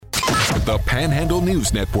the Panhandle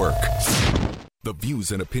News Network. The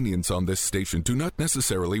views and opinions on this station do not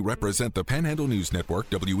necessarily represent the Panhandle News Network,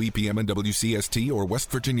 WEPM and WCST, or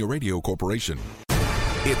West Virginia Radio Corporation.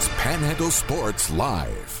 It's Panhandle Sports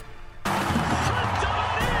Live.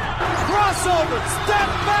 Crossover, step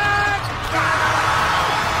back,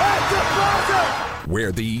 and deposit!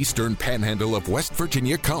 Where the Eastern Panhandle of West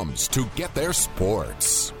Virginia comes to get their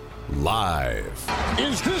sports. Live.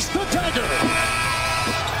 Is this the dagger?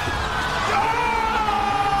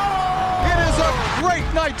 It is a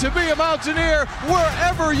great night to be a Mountaineer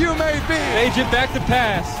wherever you may be. Agent back to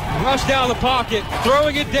pass. Rush down the pocket.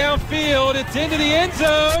 Throwing it downfield. It's into the end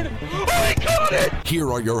zone. Oh, he caught it! Here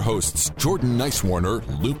are your hosts, Jordan Nicewarner,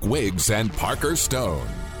 Luke Wiggs, and Parker Stone.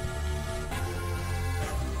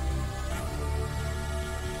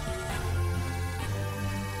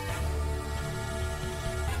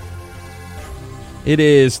 It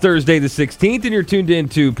is Thursday the 16th, and you're tuned in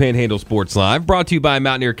to Panhandle Sports Live, brought to you by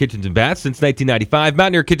Mountaineer Kitchens and Baths. Since 1995,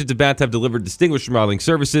 Mountaineer Kitchens and Baths have delivered distinguished remodeling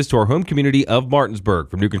services to our home community of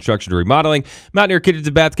Martinsburg. From new construction to remodeling, Mountaineer Kitchens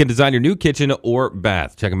and Baths can design your new kitchen or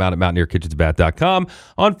bath. Check them out at MountaineerKitchensandBath.com,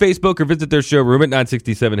 on Facebook, or visit their showroom at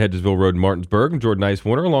 967 Hedgesville Road in Martinsburg. I'm Jordan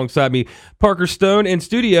Nicewarner, alongside me, Parker Stone in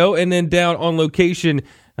studio, and then down on location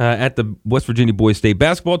at the West Virginia Boys State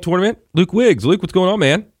Basketball Tournament, Luke Wiggs. Luke, what's going on,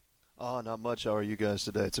 man? Oh, not much. How are you guys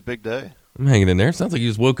today? It's a big day. I'm hanging in there. Sounds like you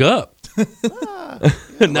just woke up.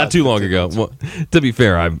 Not too long ago. Well, to be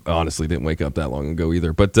fair, I honestly didn't wake up that long ago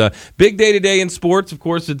either. But big day today in sports. Of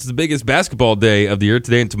course, it's the biggest basketball day of the year,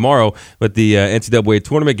 today and tomorrow, with the NCAA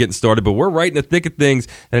tournament getting started. But we're right in the thick of things,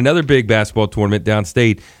 and another big basketball tournament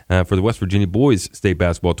downstate for the West Virginia Boys State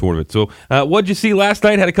Basketball Tournament. So what'd you see last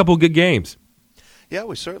night? Had a couple of good games. Yeah,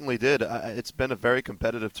 we certainly did. It's been a very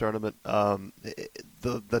competitive tournament.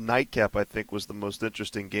 The nightcap, I think, was the most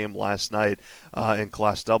interesting game last night in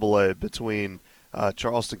Class AA between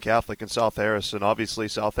Charleston Catholic and South Harrison. Obviously,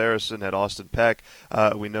 South Harrison had Austin Peck.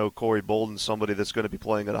 We know Corey Bolden, somebody that's going to be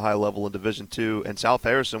playing at a high level in Division II. And South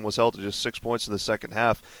Harrison was held to just 6 points in the second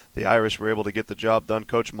half. The Irish were able to get the job done.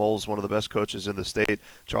 Coach Moles, one of the best coaches in the state.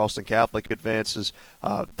 Charleston Catholic advances.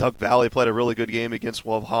 Doug Valley played a really good game against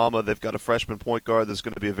Wahama. They've got a freshman point guard that's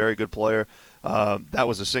going to be a very good player. That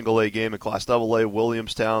was a single-A game in Class AA.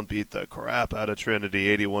 Williamstown beat the crap out of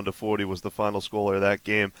Trinity. 81-40 was the final score of that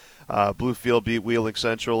game. Bluefield beat Wheeling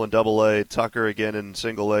Central in AA. Tucker, again in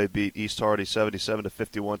single-A, beat East Hardy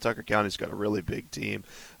 77-51. Tucker County's got a really big team.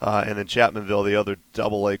 And then Chapmanville, the other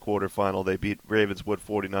AA quarterfinal, they beat Ravenswood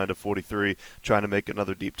 49-43, trying to make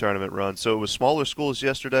another deep tournament run. So it was smaller schools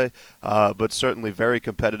yesterday, but certainly very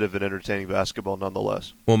competitive and entertaining basketball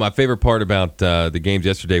nonetheless. Well, my favorite part about the games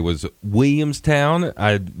yesterday was Williamstown.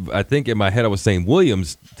 I think in my head I was saying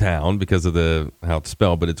Williamstown because of how it's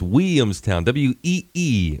spelled, but it's Williamstown,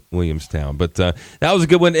 W-E-E, Williamstown. But that was a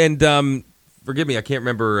good one, and forgive me, I can't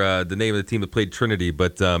remember the name of the team that played Trinity,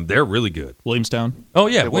 but they're really good. Williamstown? Oh,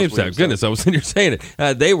 yeah, Williamstown. Goodness, I was sitting here saying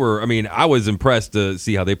it. They were, I was impressed to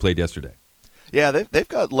see how they played yesterday. Yeah, they've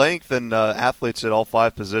got length and athletes at all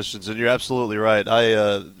five positions, and you're absolutely right.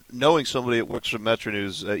 Knowing somebody that works for Metro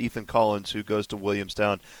News, Ethan Collins, who goes to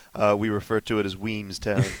Williamstown, we refer to it as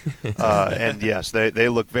Weemstown. And yes, they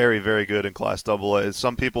look very, very good in Class AA.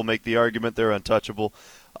 Some people make the argument they're untouchable.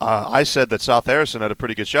 I said that South Harrison had a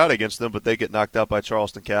pretty good shot against them, but they get knocked out by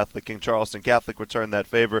Charleston Catholic. Can Charleston Catholic return that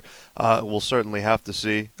favor? We'll certainly have to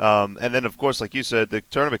see. And then, of course, like you said, the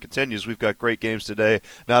tournament continues. We've got great games today.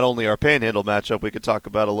 Not only our Panhandle matchup we could talk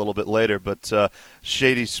about a little bit later, but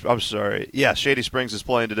Shady Springs is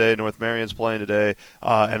playing today. North Marion's playing today.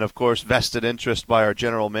 And, of course, vested interest by our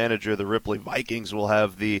general manager, the Ripley Vikings, will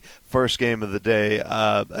have the first game of the day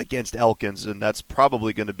against Elkins, and that's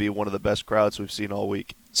probably going to be one of the best crowds we've seen all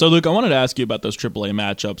week. So, Luke, I wanted to ask you about those AAA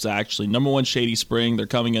matchups, actually. Number one, Shady Spring. They're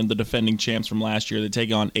coming in, the defending champs from last year. They're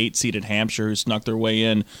taking on 8-seeded Hampshire, who snuck their way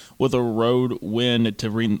in with a road win to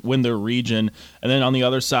win their region. And then on the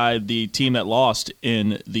other side, the team that lost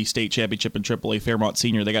in the state championship in AAA, Fairmont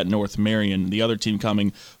Senior, they got North Marion, the other team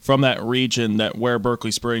coming from that region where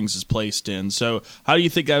Berkeley Springs is placed in. So how do you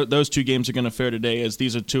think those two games are going to fare today, as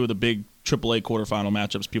these are two of the big AAA quarterfinal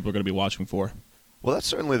matchups people are going to be watching for? Well, that's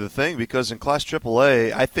certainly the thing, because in Class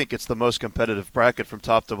AAA, I think it's the most competitive bracket from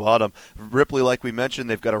top to bottom. Ripley, like we mentioned,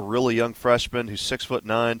 they've got a really young freshman who's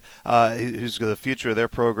 6'9", who's the future of their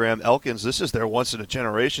program. Elkins, this is their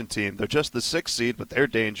once-in-a-generation team. They're just the 6th seed, but they're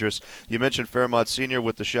dangerous. You mentioned Fairmont Senior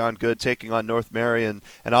with Deshaun Good taking on North Marion,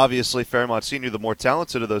 and obviously Fairmont Senior, the more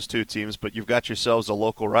talented of those two teams, but you've got yourselves a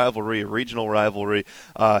local rivalry, a regional rivalry.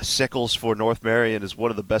 Sickles for North Marion is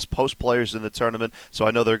one of the best post players in the tournament, so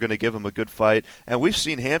I know they're going to give them a good fight. And we've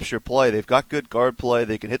seen Hampshire play. They've got good guard play.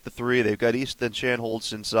 They can hit the three. They've got Easton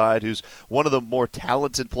Chan-Holtz inside, who's one of the more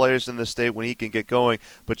talented players in the state when he can get going.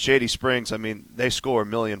 But Shady Springs, I mean, they score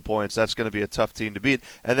 1,000,000 points. That's going to be a tough team to beat.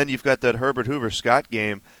 And then you've got that Herbert Hoover-Scott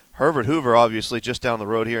game. Herbert Hoover, obviously, just down the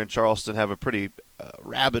road here in Charleston, have a pretty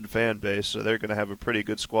rabid fan base, so they're going to have a pretty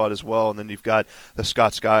good squad as well. And then you've got the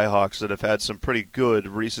Scott Skyhawks that have had some pretty good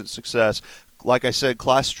recent success. Like I said,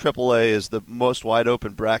 Class AAA is the most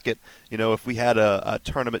wide-open bracket. You know, if we had a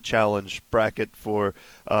tournament challenge bracket for,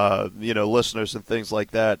 listeners and things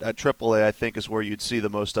like that, at AAA I think is where you'd see the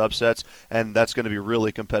most upsets, and that's going to be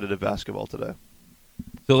really competitive basketball today.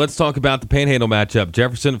 So let's talk about the Panhandle matchup.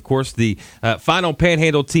 Jefferson, of course, the final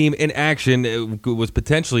Panhandle team in action. It was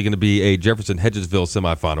potentially going to be a Jefferson-Hedgesville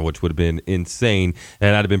semifinal, which would have been insane,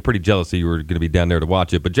 and I'd have been pretty jealous that you were going to be down there to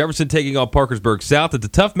watch it. But Jefferson taking on Parkersburg South. It's a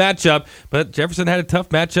tough matchup, but Jefferson had a tough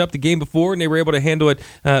matchup the game before, and they were able to handle it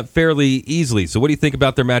fairly easily. So what do you think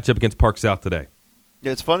about their matchup against Park South today?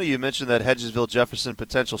 Yeah, it's funny you mentioned that Hedgesville-Jefferson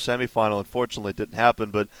potential semifinal. Unfortunately, it didn't happen,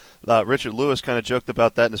 but Richard Lewis kind of joked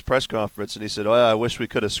about that in his press conference, and he said, I wish we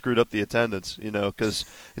could have screwed up the attendance, because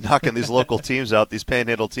knocking these local teams out, these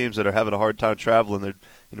Panhandle teams that are having a hard time traveling,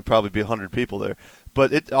 there'd probably be 100 people there.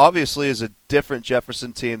 But it obviously is a different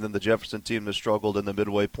Jefferson team than the Jefferson team that struggled in the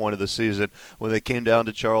midway point of the season. When they came down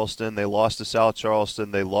to Charleston, they lost to South Charleston,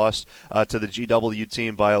 they lost to the GW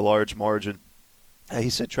team by a large margin. He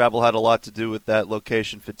said travel had a lot to do with that,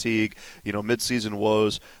 location fatigue, mid-season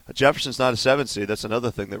woes. Jefferson's not a 7 seed. That's another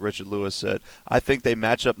thing that Richard Lewis said. I think they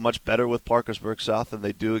match up much better with Parkersburg South than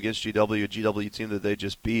they do against GW, a GW team that they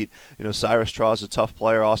just beat. Cyrus Traw is a tough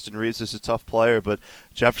player. Austin Reeves is a tough player, but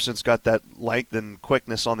Jefferson's got that length and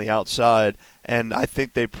quickness on the outside, and I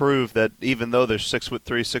think they prove that even though they're 6'3",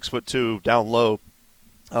 6'2", down low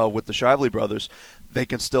with the Shively brothers, they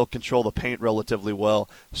can still control the paint relatively well.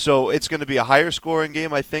 So it's going to be a higher scoring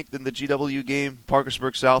game, I think, than the GW game.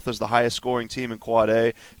 Parkersburg South is the highest scoring team in Quad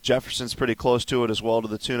A. Jefferson's pretty close to it as well, to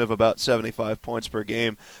the tune of about 75 points per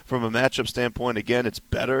game. From a matchup standpoint, again, it's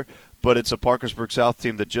better, but it's a Parkersburg South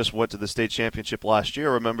team that just went to the state championship last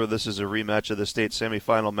year. Remember, this is a rematch of the state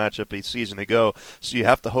semifinal matchup a season ago, so you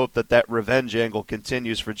have to hope that revenge angle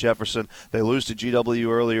continues for Jefferson. They lose to GW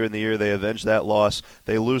earlier in the year. They avenge that loss.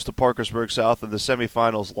 They lose to Parkersburg South in the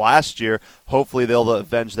semifinals last year. Hopefully they'll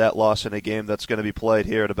avenge that loss in a game that's going to be played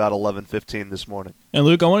here at about 11:15 this morning. And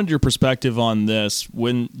Luke, I wanted your perspective on this.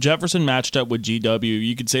 When Jefferson matched up with GW,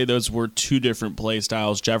 you could say those were two different play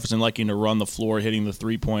styles. Jefferson liking to run the floor, hitting the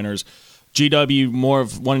three-pointers. GW more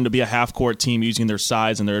of wanting to be a half-court team, using their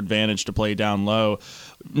size and their advantage to play down low.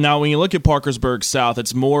 Now, when you look at Parkersburg South,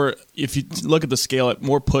 it's more, if you look at the scale, it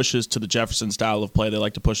more pushes to the Jefferson style of play. They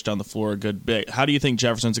like to push down the floor a good bit. How do you think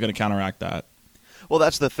Jefferson's going to counteract that? Well,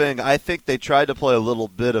 that's the thing. I think they tried to play a little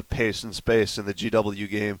bit of pace and space in the GW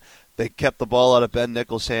game. They kept the ball out of Ben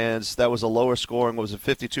Nichols' hands. That was a lower scoring. It was a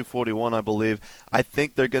 52-41, I believe. I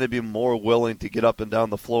think they're going to be more willing to get up and down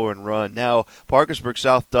the floor and run. Now, Parkersburg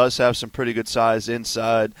South does have some pretty good size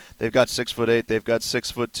inside. They've got 6'8". They've got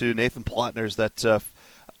 6'2". Nathan Plotner's that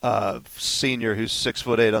senior who's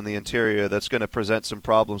 6'8" on the interior. That's going to present some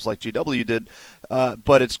problems like GW did.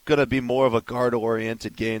 But it's going to be more of a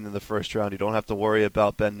guard-oriented game than the first round. You don't have to worry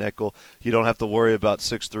about Ben Nickel. You don't have to worry about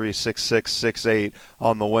 6'3", 6'6", 6'8"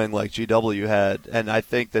 on the wing like GW had. And I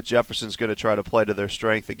think that Jefferson's going to try to play to their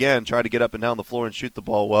strength. Again, try to get up and down the floor and shoot the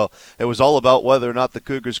ball well. It was all about whether or not the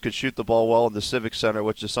Cougars could shoot the ball well in the Civic Center,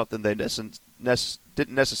 which is something they didn't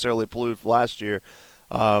necessarily prove last year.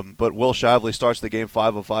 But Will Shively starts the game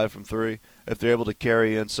 5 of 5 from 3. If they're able to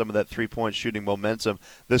carry in some of that three-point shooting momentum,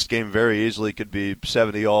 this game very easily could be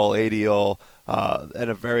 70-all, 80-all, and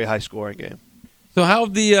a very high-scoring game. So how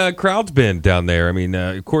have the crowds been down there? I mean,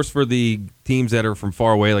 of course, for the teams that are from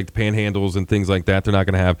far away, like the Panhandles and things like that, they're not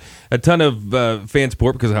going to have a ton of fan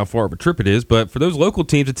support because of how far of a trip it is. But for those local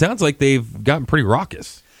teams, it sounds like they've gotten pretty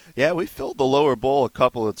raucous. Yeah, we filled the lower bowl a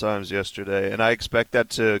couple of times yesterday, and I expect that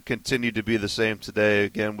to continue to be the same today,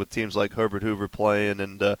 again, with teams like Herbert Hoover playing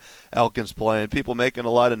and Elkins playing. People making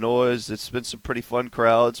a lot of noise. It's been some pretty fun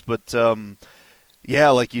crowds, but, yeah,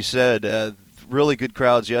 like you said, really good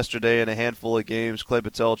crowds yesterday in a handful of games. Clay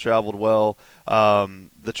Patel traveled well.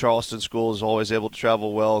 The Charleston school is always able to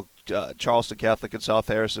travel well. Charleston Catholic and South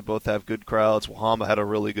Harrison both have good crowds. Wahama had a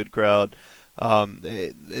really good crowd.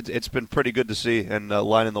 It's been pretty good to see, and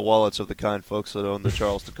lining the wallets of the kind folks that own the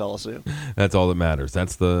Charleston Coliseum. That's all that matters.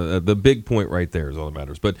 That's the big point right there is all that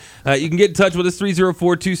matters. But you can get in touch with us.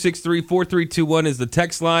 304-263-4321 is the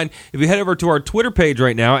text line. If you head over to our Twitter page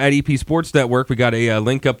right now, at EP Sports Network, we got a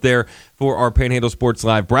link up there for our Panhandle Sports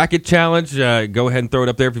Live Bracket Challenge. Go ahead and throw it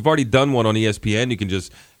up there. If you've already done one on ESPN, you can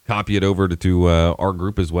just copy it over to our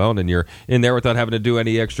group as well, and then you're in there without having to do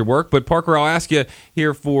any extra work. But Parker, I'll ask you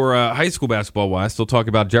here for high school basketball-wise, still talk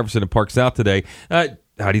about Jefferson and Park South today.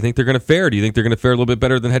 How do you think they're going to fare? Do you think they're going to fare a little bit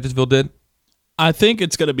better than Hedgesville did? I think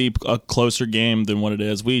it's going to be a closer game than what it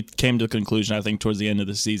is. We came to the conclusion, I think, towards the end of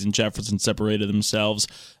the season, Jefferson separated themselves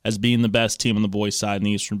as being the best team on the boys' side in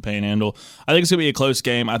the Eastern Panhandle. I think it's going to be a close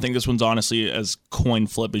game. I think this one's honestly as coin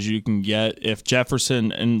flip as you can get. If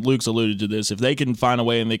Jefferson, and Luke's alluded to this, if they can find a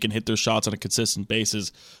way and they can hit their shots on a consistent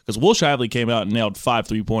basis, because Will Shively came out and nailed 5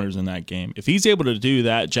 3-pointers in that game. If he's able to do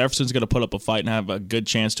that, Jefferson's going to put up a fight and have a good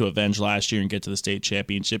chance to avenge last year and get to the state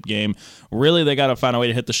championship game. Really, they got to find a way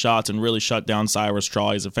to hit the shots and really shut down Cyrus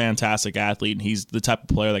Straw. He's a fantastic athlete, and he's the type of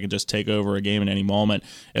player that can just take over a game at any moment.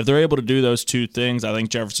 If they're able to do those two things, I think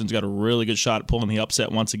Jefferson's got a really good shot at pulling the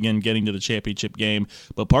upset once again, getting to the championship game.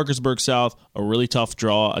 But Parkersburg South, a really tough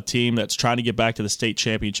draw, a team that's trying to get back to the state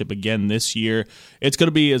championship again this year. It's going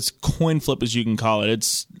to be as coin flip as you can call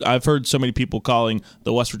it. I've heard so many people calling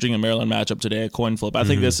the West Virginia-Maryland matchup today a coin flip. I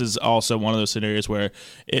think this is also one of those scenarios where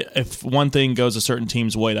if one thing goes a certain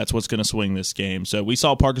team's way, that's what's going to swing this game. So we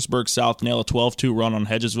saw Parkersburg South nail a 12-2 run on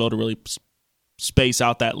Hedgesville to really space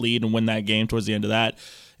out that lead and win that game towards the end of that.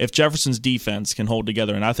 If Jefferson's defense can hold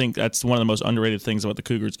together, and I think that's one of the most underrated things about the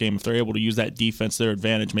Cougars game, if they're able to use that defense to their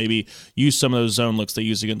advantage, maybe use some of those zone looks they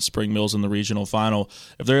used against Spring Mills in the regional final.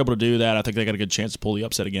 If they're able to do that, I think they got a good chance to pull the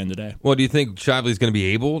upset again today. Well, do you think Shively's going to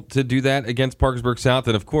be able to do that against Parkersburg South?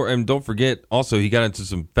 And of course, and don't forget, also he got into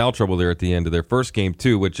some foul trouble there at the end of their first game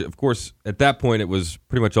too, which of course at that point it was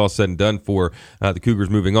pretty much all said and done for the Cougars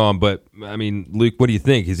moving on. But I mean, Luke, what do you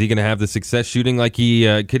think? Is he going to have the success shooting like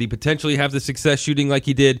could he potentially have the success shooting like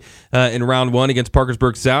he did in round one against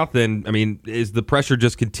Parkersburg South? And I mean, is the pressure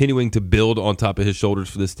just continuing to build on top of his shoulders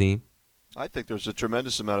for this team? I think there was a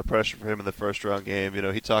tremendous amount of pressure for him in the first-round game. You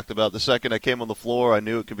know, he talked about the second I came on the floor, I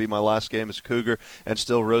knew it could be my last game as a Cougar, and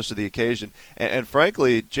still rose to the occasion. And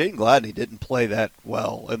frankly, Jaden Gladney didn't play that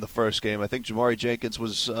well in the first game. I think Jamari Jenkins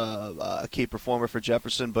was a key performer for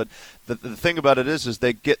Jefferson, but the thing about it is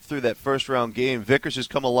they get through that first-round game. Vickers, who's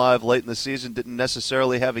come alive late in the season, didn't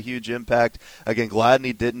necessarily have a huge impact. Again,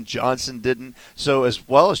 Gladney didn't, Johnson didn't. So as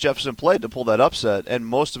well as Jefferson played to pull that upset, and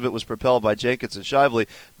most of it was propelled by Jenkins and Shively,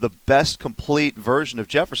 the best complete version of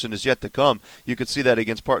Jefferson is yet to come. You could see that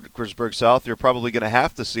against Parkersburg South. You're probably going to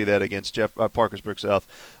have to see that against Parkersburg South.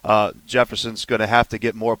 Jefferson's going to have to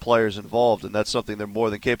get more players involved, and that's something they're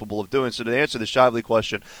more than capable of doing. So to answer the Shively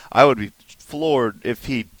question, I would be floored if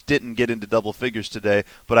he didn't get into double figures today,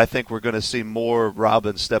 but I think we're going to see more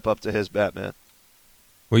Robin step up to his bat, man.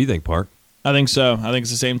 What do you think, Park? I think so. I think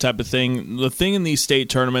it's the same type of thing. The thing in these state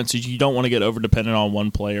tournaments is you don't want to get over-dependent on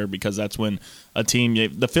one player, because that's when a team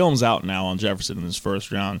 – the film's out now on Jefferson in this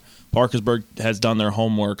first round. Parkersburg has done their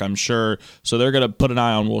homework, I'm sure, so they're going to put an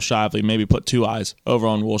eye on Will Shively, maybe put two eyes over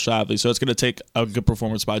on Will Shively. So it's going to take a good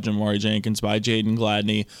performance by Jamari Jenkins, by Jaden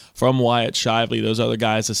Gladney, from Wyatt Shively, those other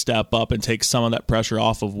guys to step up and take some of that pressure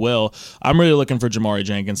off of Will. I'm really looking for Jamari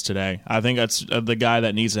Jenkins today. I think that's the guy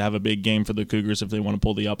that needs to have a big game for the Cougars if they want to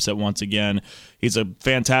pull the upset once again. He's a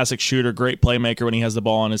fantastic shooter, great playmaker when he has the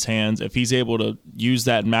ball in his hands. If he's able to use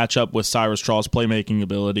that matchup with Cyrus Straw's playmaking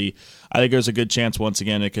ability, I think there's a good chance once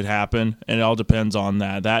again it could happen, and it all depends on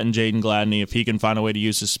that. That and Jaden Gladney, if he can find a way to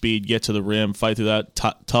use his speed, get to the rim, fight through that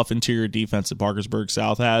tough interior defense that Parkersburg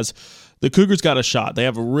South has, the Cougars got a shot. They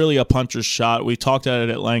have really a puncher's shot. We talked at it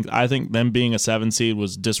at length. I think them being a 7 seed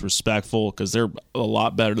was disrespectful because they're a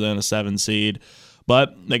lot better than a 7 seed.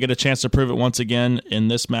 But they get a chance to prove it once again in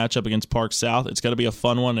this matchup against Park South. It's going to be a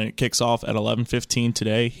fun one, and it kicks off at 11:15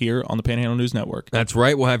 today here on the Panhandle News Network. That's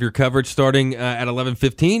right. We'll have your coverage starting at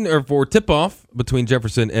 11:15 or for tip-off between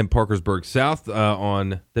Jefferson and Parkersburg South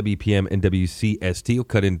on WPM and WCST. We'll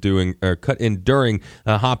cut in during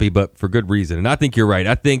Hoppy, but for good reason. And I think you're right.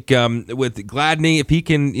 I think with Gladney, if he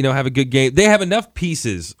can have a good game, they have enough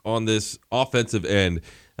pieces on this offensive end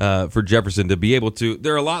for Jefferson to be able to.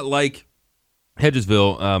 They're a lot like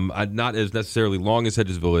Hedgesville, not as necessarily long as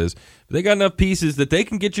Hedgesville is, but they got enough pieces that they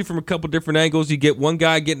can get you from a couple different angles. You get one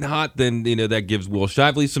guy getting hot, then that gives Will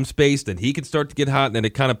Shively some space, then he can start to get hot, and then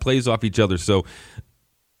it kind of plays off each other. So,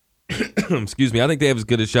 excuse me, I think they have as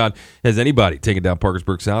good a shot as anybody taking down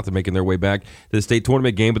Parkersburg South and making their way back to the state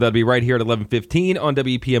tournament game. But that'll be right here at 11:15 on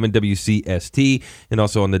WEPM and WCST, and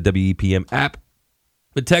also on the WEPM app.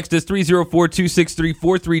 But text us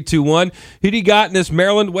 304-263-4321. Who do you got in this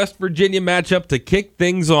Maryland-West Virginia matchup to kick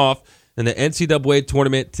things off in the NCAA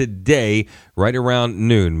tournament today, right around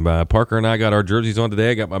noon? Parker and I got our jerseys on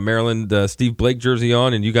today. I got my Maryland Steve Blake jersey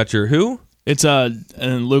on, and you got your who? It's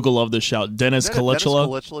and Luke will love this shout. Dennis Kalichla.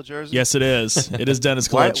 Dennis Kalichla jersey? Yes, it is. It is Dennis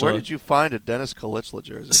Kalichla. Where did you find a Dennis Kalichla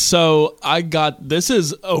jersey? So this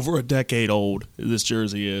is over a decade old. This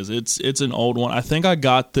jersey is. It's an old one. I think I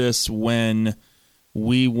got this when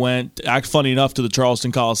we went, funny enough, to the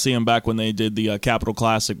Charleston Coliseum back when they did the Capital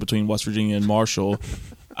Classic between West Virginia and Marshall.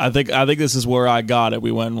 I think this is where I got it. We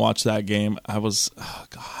went and watched that game. I was,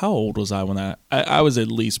 how old was I when that? I was at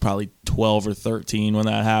least probably 12 or 13 when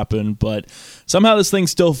that happened. But somehow this thing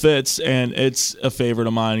still fits, and it's a favorite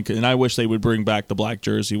of mine. And I wish they would bring back the black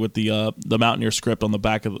jersey with the Mountaineer script on the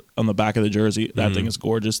back of the jersey. That thing is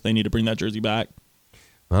gorgeous. They need to bring that jersey back.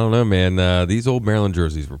 I don't know, man. These old Maryland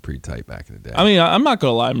jerseys were pretty tight back in the day. I mean, I'm not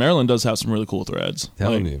going to lie. Maryland does have some really cool threads.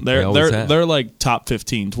 Telling you. They're like top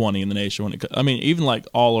 15, 20 in the nation. Even like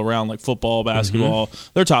all around, like football, basketball,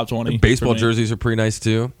 they're top 20. Baseball jerseys are pretty nice,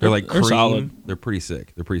 too. They're like cream. Solid. They're pretty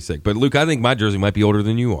sick. But, Luke, I think my jersey might be older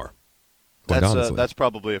than you are. That's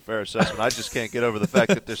probably a fair assessment. I just can't get over the fact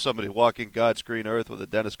that there's somebody walking God's green earth with a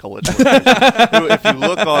Dennis Kalichla jersey. If you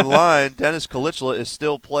look online, Dennis Kalichla is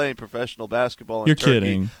still playing professional basketball in You're Turkey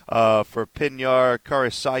kidding. For Pinyar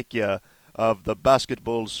Karasaikia of the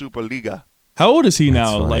Basketball Superliga. How old is he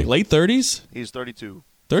now? funny. Like late 30s? He's 32.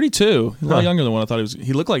 32. He's a lot younger than what I thought he was.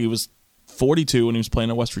 He looked like he was 42 when he was playing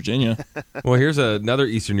at West Virginia. Well, here's another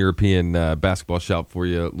Eastern European basketball shout for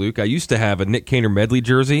you, Luke. I used to have a Nick Kaner Medley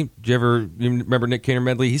jersey. You remember Nick Kaner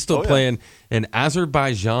Medley? He's still playing in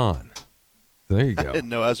Azerbaijan. So there you go. I didn't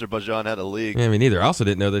know Azerbaijan had a league. Yeah, me neither. I also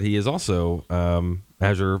didn't know that he is also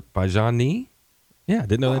Azerbaijani. Yeah, I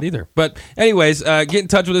didn't know that either. But anyways, get in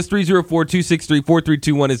touch with us.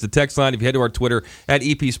 304-263-4321 is the text line. If you head to our Twitter at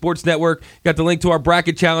EP Sports Network, got the link to our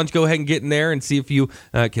bracket challenge. Go ahead and get in there and see if you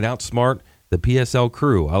can outsmart the PSL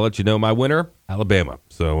crew. I'll let you know my winner, Alabama.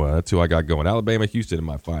 So that's who I got going. Alabama, Houston in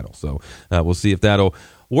my final. So we'll see if that'll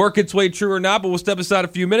work its way true or not. But we'll step aside a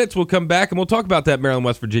few minutes. We'll come back and we'll talk about that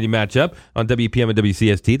Maryland-West Virginia matchup on WPM and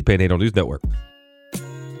WCST, the Panhandle News Network.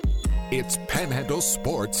 It's Panhandle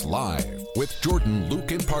Sports Live with Jordan,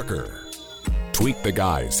 Luke, and Parker. Tweet the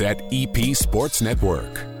guys at EP Sports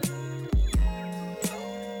Network.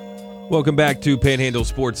 Welcome back to Panhandle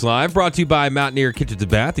Sports Live, brought to you by Mountaineer Kitchens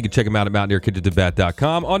and Bath. You can check them out at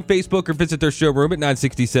mountaineerkitchensandbath.com, on Facebook, or visit their showroom at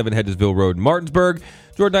 967 Hedgesville Road in Martinsburg.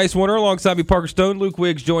 Jordan Nicewarner alongside me, Parker Stone. Luke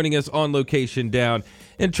Wiggs joining us on location down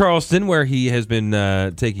in Charleston, where he has been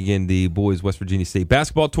taking in the Boys West Virginia State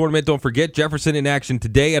Basketball Tournament. Don't forget, Jefferson in action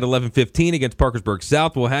today at 11:15 against Parkersburg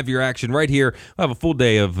South. We'll have your action right here. We'll have a full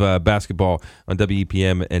day of basketball on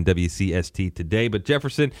WEPM and WCST today. But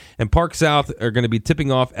Jefferson and Park South are going to be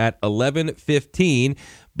tipping off at 11:15.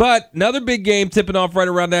 But another big game tipping off right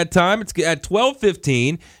around that time. It's at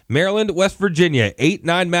 12:15. Maryland, West Virginia,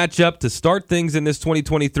 8-9 matchup to start things in this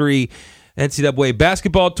 2023 NCAA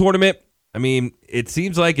basketball tournament. I mean, it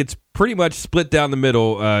seems like it's pretty much split down the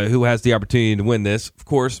middle who has the opportunity to win this. Of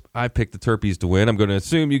course, I picked the Terpies to win. I'm going to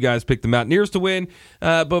assume you guys picked the Mountaineers to win.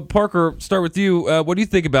 But Parker, start with you. What do you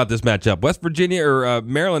think about this matchup? West Virginia, or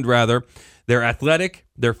Maryland rather, they're athletic,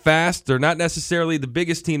 they're fast, they're not necessarily the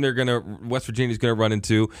biggest team West Virginia's going to run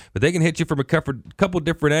into, but they can hit you from a couple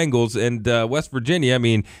different angles. And West Virginia, I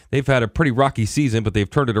mean, they've had a pretty rocky season, but they've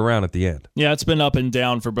turned it around at the end. Yeah, it's been up and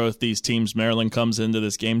down for both these teams. Maryland comes into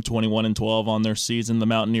this game 21-12 on their season. The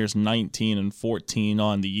Mountaineers 19-14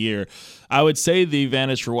 on the year. I would say the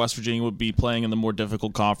advantage for West Virginia would be playing in the more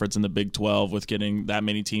difficult conference in the Big 12 with getting that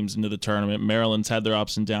many teams into the tournament. Maryland's had their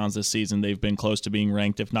ups and downs this season. They've been close to being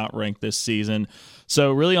ranked, if not ranked, this season.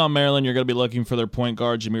 So really on Maryland, you're going to be looking for their point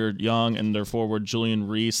guard, Jameer Young, and their forward, Julian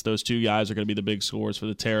Reese. Those two guys are going to be the big scorers for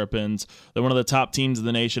the Terrapins. They're one of the top teams in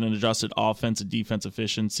the nation in adjusted offense and defense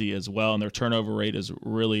efficiency as well, and their turnover rate is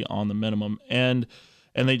really on the minimum end.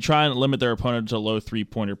 And they try and limit their opponent to a low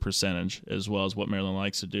three-pointer percentage as well as what Maryland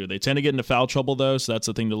likes to do. They tend to get into foul trouble, though, so that's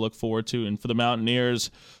a thing to look forward to. And for the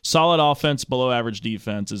Mountaineers, solid offense, below-average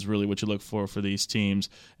defense is really what you look for these teams.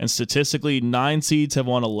 And statistically, 9 seeds have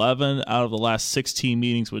won 11 out of the last 16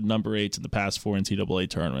 meetings with number 8s in the past 4 NCAA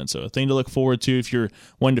tournaments. So a thing to look forward to if you're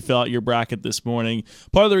wanting to fill out your bracket this morning.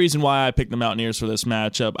 Part of the reason why I picked the Mountaineers for this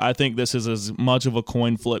matchup, I think this is as much of a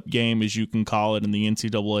coin flip game as you can call it in the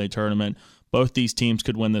NCAA tournament. Both these teams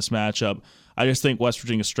could win this matchup. I just think West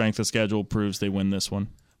Virginia's strength of schedule proves they win this one.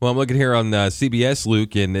 Well, I'm looking here on CBS,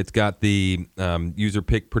 Luke, and it's got the user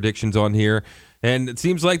pick predictions on here. And it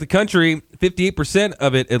seems like the country, 58%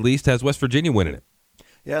 of it at least, has West Virginia winning it.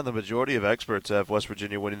 Yeah, the majority of experts have West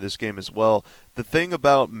Virginia winning this game as well. The thing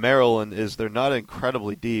about Maryland is they're not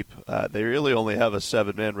incredibly deep. They really only have a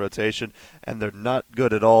 7-man rotation, and they're not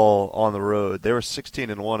good at all on the road. They were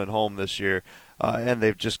 16-1 at home this year. and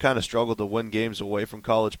they've just kind of struggled to win games away from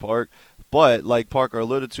College Park. But like Parker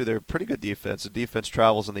alluded to, they're pretty good defense. The defense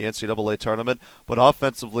travels in the NCAA tournament, but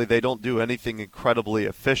offensively they don't do anything incredibly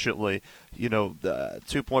efficiently. The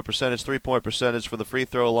 2-point percentage, 3-point percentage from the free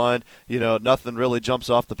throw line, nothing really jumps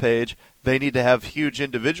off the page. They need to have huge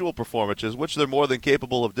individual performances, which they're more than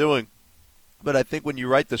capable of doing. But I think when you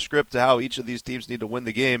write the script to how each of these teams need to win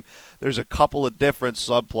the game, there's a couple of different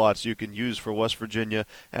subplots you can use for West Virginia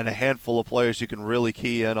and a handful of players you can really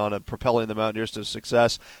key in on propelling the Mountaineers to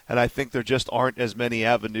success. And I think there just aren't as many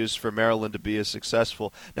avenues for Maryland to be as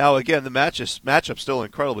successful. Now, again, the matchup's still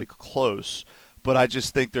incredibly close, but I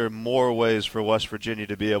just think there are more ways for West Virginia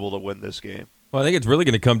to be able to win this game. Well, I think it's really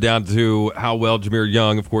going to come down to how well Jameer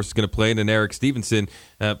Young, of course, is going to play, and then Eric Stevenson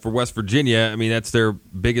for West Virginia. I mean, that's their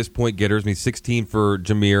biggest point getters. I mean, 16 for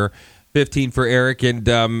Jameer, 15 for Eric. And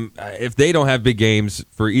if they don't have big games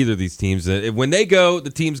for either of these teams, when they go, the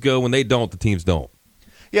teams go. When they don't, the teams don't.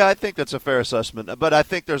 Yeah, I think that's a fair assessment. But I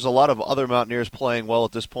think there's a lot of other Mountaineers playing well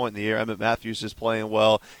at this point in the year. Emmett Matthews is playing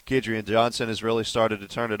well. Kedrian Johnson has really started to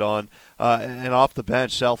turn it on. And off the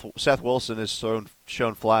bench, Seth Wilson has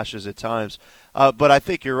shown flashes at times. But I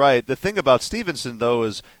think you're right. The thing about Stevenson, though,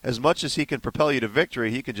 is as much as he can propel you to victory,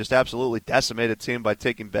 he can just absolutely decimate a team by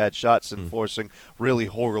taking bad shots and forcing really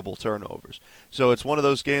horrible turnovers. So it's one of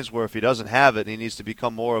those games where if he doesn't have it, he needs to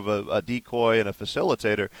become more of a decoy and a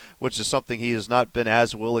facilitator, which is something he has not been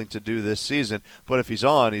as willing to do this season. But if he's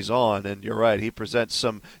on, he's on. And you're right, he presents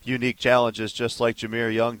some unique challenges just like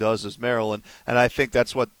Jameer Young does as Maryland. And I think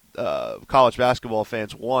that's what college basketball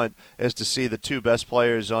fans want, is to see the two best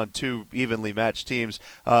players on two evenly matched teams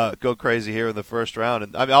go crazy here in the first round.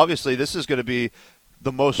 And I mean, obviously, this is going to be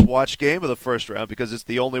the most watched game of the first round because it's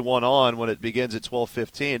the only one on when it begins at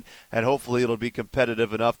 12:15, and hopefully it'll be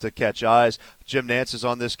competitive enough to catch eyes. Jim Nance is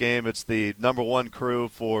on this game. It's the number one crew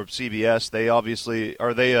for CBS. They obviously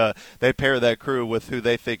they pair that crew with who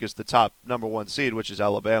they think is the top number one seed, which is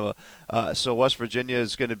Alabama. So West Virginia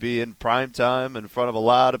is going to be in prime time in front of a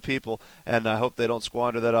lot of people, and I hope they don't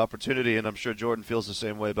squander that opportunity, and I'm sure Jordan feels the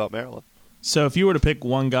same way about Maryland. So if you were to pick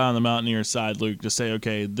one guy on the Mountaineer side, Luke, to say,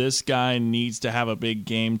 okay, this guy needs to have a big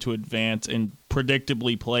game to advance and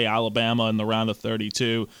predictably play Alabama in the round of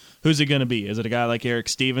 32, who's it going to be? Is it a guy like Eric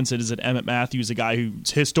Stevenson? Is it Emmett Matthews, a guy who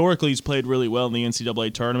historically has played really well in the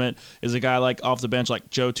NCAA tournament? Is it a guy like off the bench like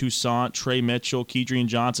Joe Toussaint, Trey Mitchell, Kedrian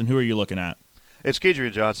Johnson? Who are you looking at? It's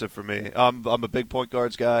Kedrian Johnson for me. I'm a big point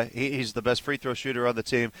guards guy. He's the best free throw shooter on the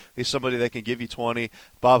team. He's somebody that can give you 20.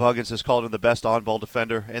 Bob Huggins has called him the best on-ball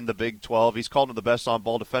defender in the Big 12. He's called him the best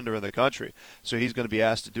on-ball defender in the country. So he's going to be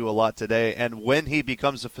asked to do a lot today. And when he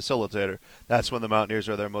becomes a facilitator, that's when the Mountaineers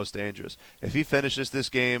are their most dangerous. If he finishes this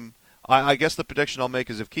game, I guess the prediction I'll make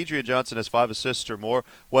is if Kedrian Johnson has 5 assists or more,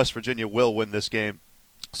 West Virginia will win this game.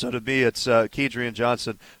 So to me, it's Kedrian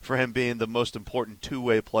Johnson for him being the most important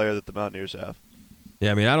two-way player that the Mountaineers have. Yeah,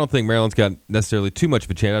 I mean, I don't think Maryland's got necessarily too much of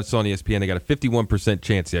a chance. I saw on ESPN they got a 51%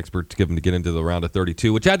 chance, the experts give them to get into the round of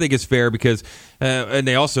 32, which I think is fair because, and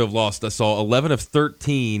they also have lost, I saw 11 of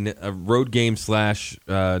 13 road games /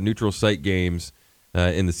 neutral site games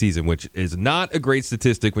in the season, which is not a great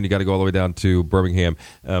statistic when you got to go all the way down to Birmingham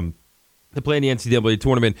to play in the NCAA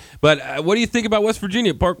tournament. But what do you think about West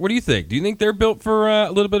Virginia? Park, what do you think? Do you think they're built for a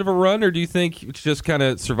little bit of a run, or do you think it's just kind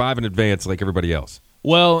of survive and advance like everybody else?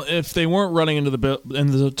 Well, if they weren't running into the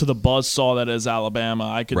buzzsaw that is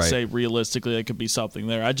Alabama, I could say realistically it could be something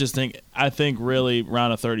there. I think really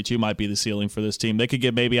round of 32 might be the ceiling for this team. They could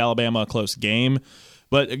give maybe Alabama a close game,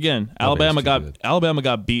 but again, Alabama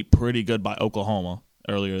got beat pretty good by Oklahoma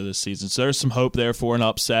earlier this season. So there's some hope there for an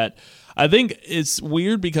upset. I think it's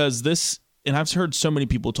weird because this, and I've heard so many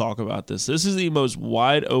people talk about this, this is the most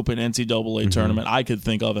wide open NCAA tournament I could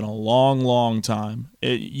think of in a long, long time.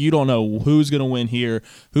 You don't know who's going to win here,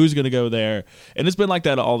 who's going to go there, and it's been like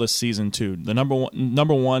that all this season too. The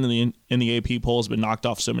number one in the AP poll has been knocked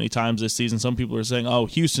off so many times this season. Some people are saying, "Oh,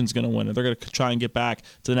 Houston's going to win it. They're going to try and get back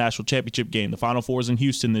to the national championship game." The Final Four is in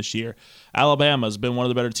Houston this year. Alabama's been one of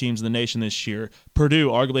the better teams in the nation this year. Purdue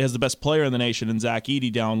arguably has the best player in the nation in Zach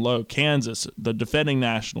Edey down low. Kansas, the defending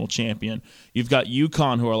national champion. You've got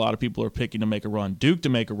UConn, who a lot of people are picking to make a run. Duke to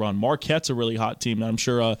make a run. Marquette's a really hot team. And I'm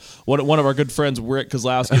sure one of our good friends, Rick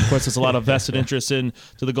Kozlowski, of course, has a lot of vested interest in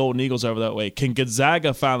to the Golden Eagles over that way. Can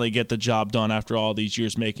Gonzaga finally get the job done after all these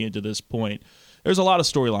years making it to this point? There's a lot of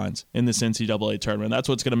storylines in this NCAA tournament. That's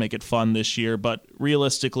what's going to make it fun this year. But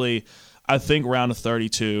realistically, I think round of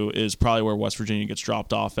 32 is probably where West Virginia gets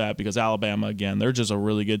dropped off at because Alabama, again, they're just a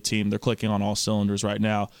really good team. They're clicking on all cylinders right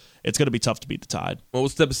now. It's going to be tough to beat the Tide. Well, we'll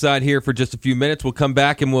step aside here for just a few minutes. We'll come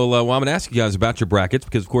back and I'm going to ask you guys about your brackets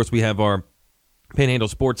because, of course, we have our Panhandle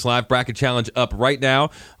Sports Live Bracket Challenge up right now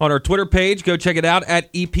on our Twitter page. Go check it out at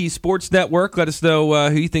EP Sports Network. Let us know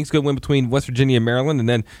who you think is going to win between West Virginia and Maryland, and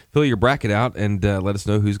then fill your bracket out and let us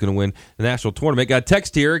know who's going to win the national tournament. Got a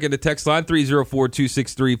text here. Get a text line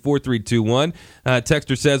 304-263-4321.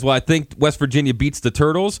 Texter says, "Well, I think West Virginia beats the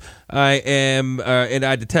Turtles. And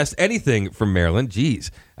I detest anything from Maryland." Jeez.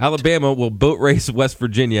 Alabama will boat race West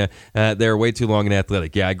Virginia. They're way too long and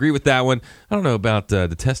athletic. Yeah, I agree with that one. I don't know about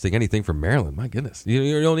detesting anything from Maryland. My goodness.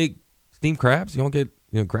 You don't eat steamed crabs? You don't get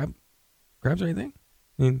crabs or anything?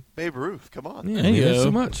 I mean, Babe Ruth, come on. Yeah, there's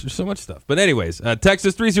so much. There's so much stuff. But anyways, text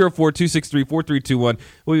us 304-263-4321.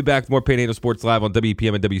 We'll be back with more Panhandle Sports Live on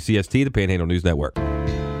WPM and WCST, the Panhandle News Network.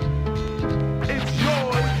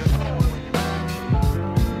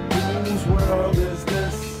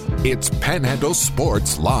 It's Panhandle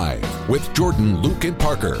Sports Live with Jordan, Luke, and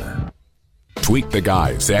Parker. Tweet the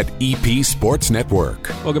guys at EP Sports Network.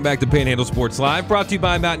 Welcome back to Panhandle Sports Live, brought to you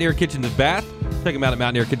by Mountaineer Kitchens and Bath. Check them out at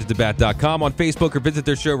mountaineerkitchensandbath.com, on Facebook, or visit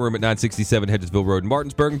their showroom at 967 Hedgesville Road in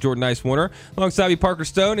Martinsburg. Jordan Nicewarner alongside me, Parker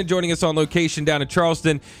Stone, and joining us on location down in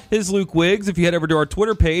Charleston is Luke Wiggs. If you head over to our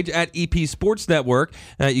Twitter page at EP Sports Network,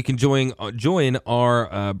 you can join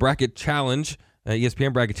our bracket challenge.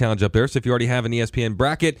 ESPN bracket challenge up there. So if you already have an ESPN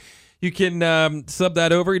bracket, you can sub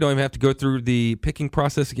that over. You don't even have to go through the picking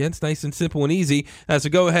process again. It's nice and simple and easy. So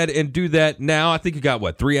go ahead and do that now. I think you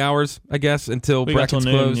got, 3 hours, I guess, until brackets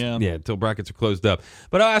close? Yeah, until brackets are closed up.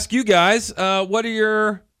 But I'll ask you guys, what are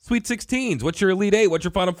your Sweet 16s? What's your Elite 8? What's your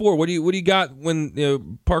Final Four? What do you got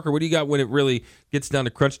when, Parker, what do you got when it really gets down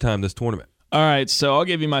to crunch time this tournament? All right, so I'll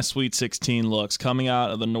give you my Sweet 16 looks. Coming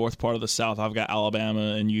out of the north part of the South, I've got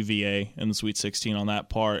Alabama and UVA in the Sweet 16 on that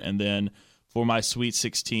part. And then for my Sweet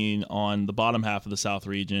 16 on the bottom half of the South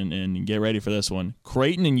region, and get ready for this one,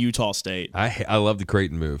 Creighton and Utah State. I love the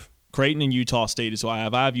Creighton move. Creighton and Utah State is who I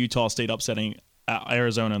have. I have Utah State upsetting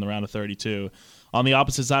Arizona in the round of 32. On the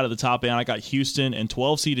opposite side of the top end, I got Houston and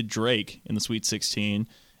 12-seeded Drake in the Sweet 16.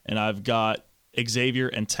 And I've got Xavier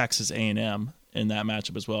and Texas A&M in that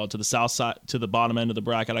matchup as well. To the south side, to the bottom end of the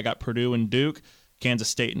bracket, I got Purdue and Duke, Kansas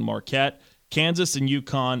State and Marquette, Kansas and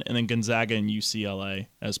UConn, and then Gonzaga and UCLA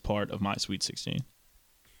as part of my Sweet 16.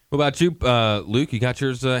 What about you, Luke? You got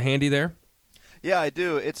yours handy there? Yeah, I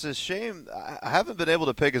do. It's a shame. I haven't been able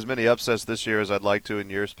to pick as many upsets this year as I'd like to in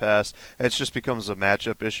years past. It just becomes a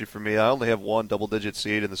matchup issue for me. I only have one double-digit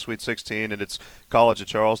seed in the Sweet 16, and it's College of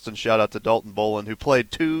Charleston. Shout out to Dalton Bolin, who played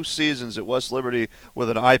 2 seasons at West Liberty with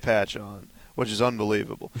an eye patch on, which is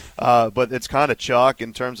unbelievable. But it's kind of chalk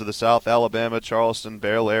in terms of the South. Alabama, Charleston,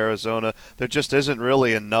 Baylor, Arizona. There just isn't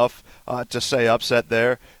really enough to say upset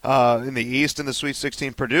there. In the East, in the Sweet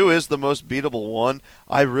 16, Purdue is the most beatable one.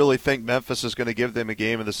 I really think Memphis is going to give them a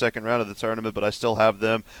game in the second round of the tournament, but I still have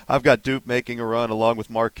them. I've got Duke making a run along with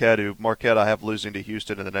Marquette, I have losing to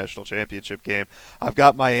Houston in the national championship game. I've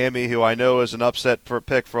got Miami, who I know is an upset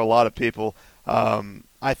pick for a lot of people.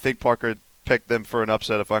 I think Parker picked them for an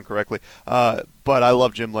upset, if I'm correctly. But I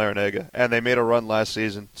love Jim Larinaga, and they made a run last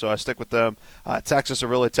season, so I stick with them. Texas, a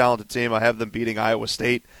really talented team. I have them beating Iowa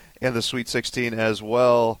State in the Sweet 16 as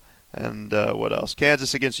well. And what else?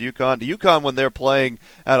 Kansas against UConn. UConn, when they're playing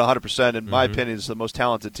at 100%, in my opinion, is the most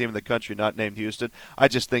talented team in the country, not named Houston. I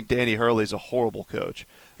just think Danny Hurley's a horrible coach.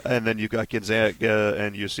 And then you've got Gonzaga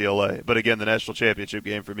and UCLA. But again, the national championship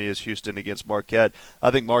game for me is Houston against Marquette. I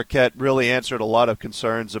think Marquette really answered a lot of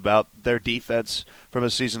concerns about their defense from a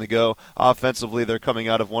season ago. Offensively, they're coming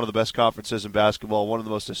out of one of the best conferences in basketball, one of the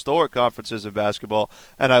most historic conferences in basketball,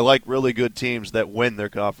 and I like really good teams that win their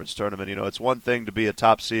conference tournament. It's one thing to be a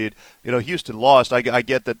top seed. Houston lost. I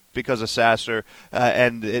get that because of Sasser,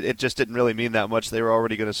 and it just didn't really mean that much. They were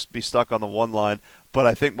already going to be stuck on the one line. But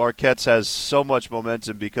I think Marquette has so much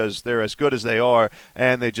momentum because they're as good as they are,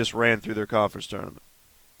 and they just ran through their conference tournament.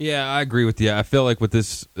 Yeah, I agree with you. I feel like with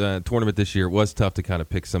this tournament this year, it was tough to kind of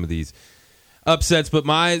pick some of these upsets. But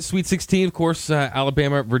my Sweet 16, of course,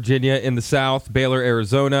 Alabama, Virginia in the South, Baylor,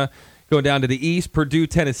 Arizona. Going down to the East, Purdue,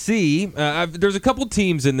 Tennessee. There's a couple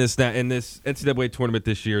teams in this NCAA tournament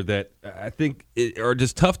this year that I think are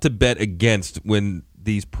just tough to bet against when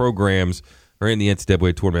these programs are in the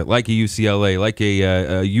NCAA tournament, like a UCLA, like a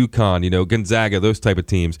UConn, Gonzaga, those type of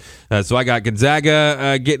teams. So I got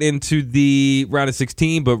Gonzaga getting into the round of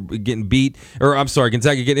 16, but getting beat.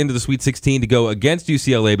 Gonzaga getting into the Sweet 16 to go against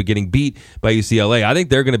UCLA, but getting beat by UCLA. I think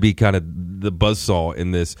they're going to be kind of the buzzsaw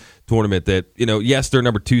in this tournament. That yes, they're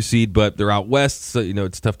number 2 seed, but they're out west, so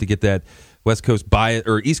it's tough to get that West Coast bias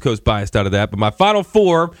or East Coast biased out of that. But my Final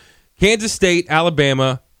Four: Kansas State,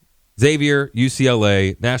 Alabama, Xavier,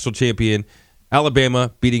 UCLA, national champion.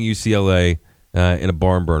 Alabama beating UCLA, in a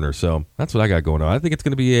barn burner. So that's what I got going on. I think it's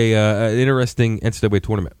going to be an interesting NCAA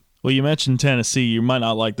tournament. Well, you mentioned Tennessee. You might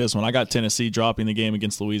not like this one. I got Tennessee dropping the game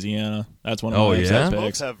against Louisiana. That's one of my upset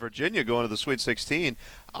picks. Both have Virginia going to the Sweet 16.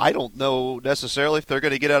 I don't know necessarily if they're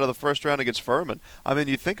going to get out of the first round against Furman. I mean,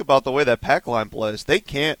 you think about the way that pack line plays. They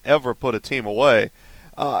can't ever put a team away.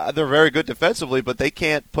 They're very good defensively, but they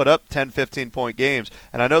can't put up 10, 15-point games.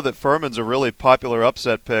 And I know that Furman's a really popular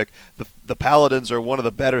upset pick. The Paladins are one of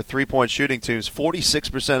the better three-point shooting teams.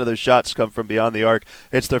 46% of their shots come from beyond the arc.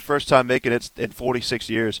 It's their first time making it in 46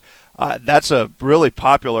 years. That's a really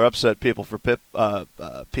popular upset people for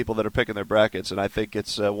people that are picking their brackets, and I think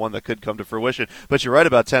it's one that could come to fruition. But you're right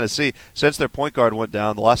about Tennessee. Since their point guard went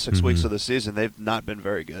down the last 6 weeks of the season, they've not been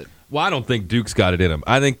very good. Well, I don't think Duke's got it in them.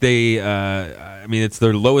 I think it's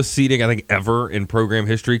their lowest seeding, I think, ever in program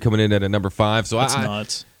history, coming in at a number 5. So that's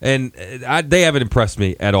nuts. And they haven't impressed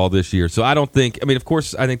me at all this year. So I don't think – of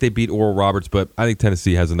course, I think they beat Oral Roberts, but I think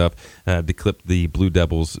Tennessee has enough to clip the Blue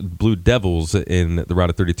Devils in the round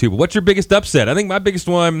of 32. But what's your biggest upset? I think my biggest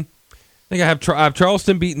one – I have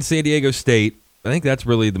Charleston beating San Diego State. I think that's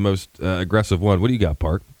really the most aggressive one. What do you got,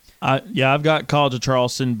 Park? I've got College of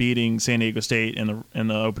Charleston beating San Diego State in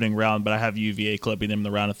the opening round, but I have UVA clipping them in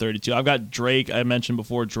the round of 32. I've got Drake. I mentioned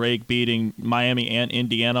before Drake beating Miami and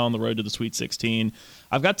Indiana on the road to the Sweet 16.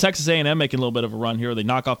 I've got Texas A&M making a little bit of a run here. They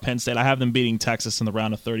knock off Penn State. I have them beating Texas in the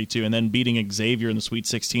round of 32 and then beating Xavier in the Sweet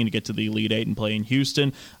 16 to get to the Elite Eight and play in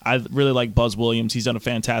Houston. I really like Buzz Williams. He's done a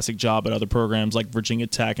fantastic job at other programs like Virginia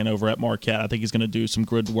Tech and over at Marquette. I think he's going to do some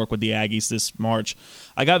good work with the Aggies this March.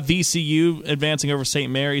 I got VCU advancing over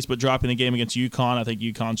St. Mary's but dropping the game against UConn. I think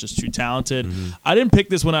UConn's just too talented. I didn't pick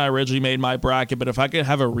this when I originally made my bracket, but if I could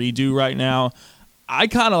have a redo right now, I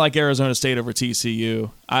kind of like Arizona State over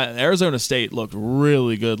TCU. Arizona State looked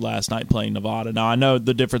really good last night playing Nevada. Now, I know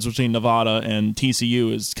the difference between Nevada and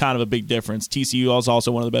TCU is kind of a big difference. TCU is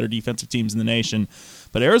also one of the better defensive teams in the nation.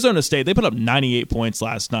 But Arizona State, they put up 98 points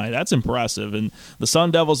last night. That's impressive. And the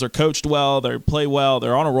Sun Devils are coached well. They play well.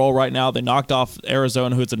 They're on a roll right now. They knocked off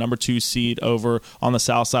Arizona, who's the number 2 seed over on the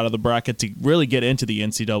south side of the bracket to really get into the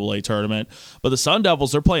NCAA tournament. But the Sun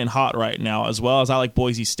Devils, they're playing hot right now, as well as I like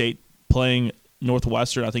Boise State playing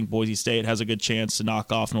Northwestern. I think Boise State has a good chance to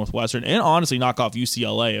knock off Northwestern and honestly knock off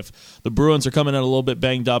UCLA. If the Bruins are coming in a little bit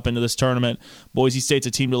banged up into this tournament, Boise State's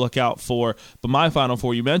a team to look out for. But my Final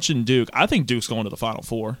Four, you mentioned Duke. I think Duke's going to the Final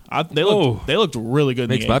Four. They looked really good.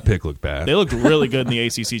 Makes my pick look bad. They looked really good in the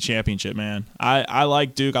ACC championship, man. I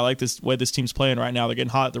like Duke. I like this way this team's playing right now. They're getting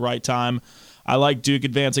hot at the right time. I like Duke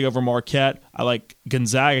advancing over Marquette. I like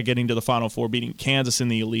Gonzaga getting to the Final Four, beating Kansas in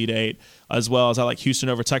the Elite Eight, as well as I like Houston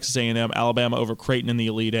over Texas A&M, Alabama over Creighton in the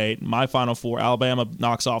Elite Eight. My Final Four, Alabama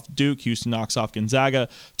knocks off Duke, Houston knocks off Gonzaga.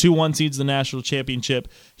 2-1 seeds the national championship.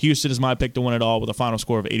 Houston is my pick to win it all with a final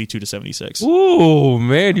score of 82-76. Ooh,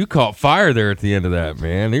 man, you caught fire there at the end of that,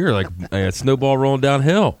 man. You're like a snowball rolling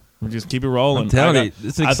downhill. We'll just keep it rolling. I'm telling you,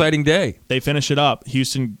 it's an exciting day. They finish it up.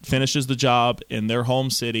 Houston finishes the job in their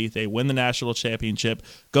home city. They win the national championship.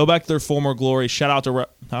 Go back to their former glory. Shout out to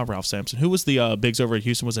not Ralph Sampson. Who was the bigs over at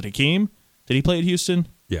Houston? Was it Hakeem? Did he play at Houston?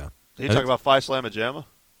 Yeah. Are you talking about Phi Slamma Jamma?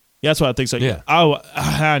 Yeah, that's what I think so. Yeah. Oh,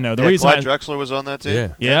 I know. The reason Clyde Drexler was on that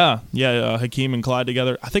team? Yeah. Hakeem and Clyde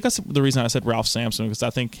together. I think that's the reason I said Ralph Sampson, because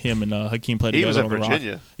I think him and Hakeem played together. He was at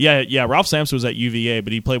Virginia. Yeah. Ralph Sampson was at UVA,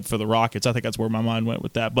 but he played for the Rockets. I think that's where my mind went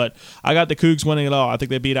with that. But I got the Cougs winning it all. I think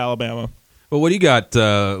they beat Alabama. Well, what do you got,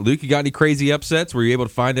 Luke? You got any crazy upsets? Were you able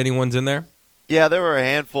to find anyone's in there? Yeah, there were a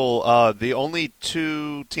handful. The only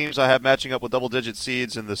 2 teams I have matching up with double-digit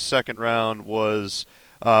seeds in the second round was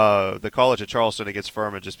the College of Charleston against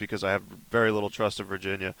Furman, just because I have very little trust in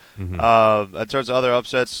Virginia. In terms of other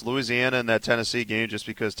upsets, Louisiana in that Tennessee game, just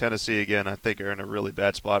because Tennessee, again, I think are in a really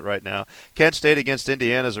bad spot right now. Kent State against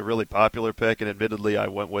Indiana is a really popular pick, and admittedly I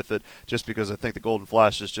went with it just because I think the Golden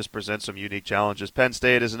Flashes just present some unique challenges. Penn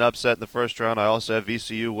State is an upset in the first round. I also have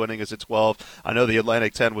VCU winning as at 12. I know the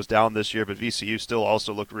Atlantic 10 was down this year, but VCU still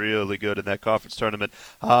also looked really good in that conference tournament.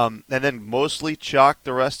 And then mostly chalk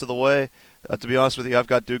the rest of the way. To be honest with you, I've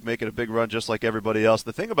got Duke making a big run just like everybody else.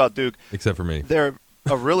 The thing about Duke, except for me, they're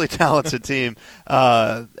a really talented team.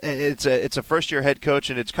 It's a first-year head coach,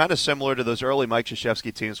 and it's kind of similar to those early Mike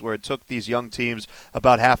Krzyzewski teams where it took these young teams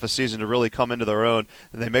about half a season to really come into their own.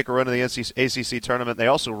 And they make a run in the ACC tournament. They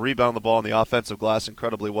also rebound the ball on the offensive glass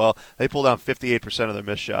incredibly well. They pull down 58% of their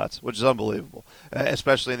missed shots, which is unbelievable,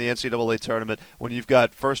 especially in the NCAA tournament when you've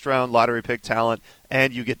got first-round lottery pick talent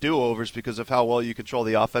and you get do-overs because of how well you control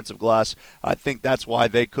the offensive glass. I think that's why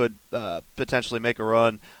they could potentially make a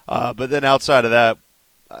run. But then outside of that,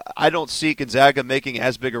 I don't see Gonzaga making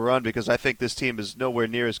as big a run because I think this team is nowhere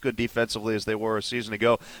near as good defensively as they were a season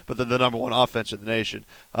ago, but they're the number one offense in the nation.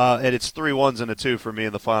 And it's 3 1s and a 2 for me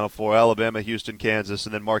in the Final Four. Alabama, Houston, Kansas,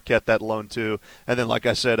 and then Marquette that lone 2. And then, like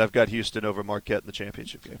I said, I've got Houston over Marquette in the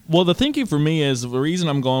championship game. Well, the thinking for me is the reason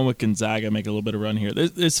I'm going with Gonzaga, make a little bit of run here.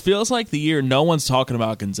 This feels like the year no one's talking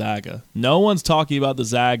about Gonzaga. No one's talking about the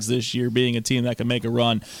Zags this year being a team that can make a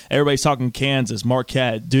run. Everybody's talking Kansas,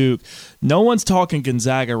 Marquette, Duke. No one's talking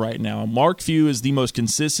Gonzaga right now. Mark Few is the most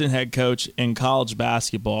consistent head coach in college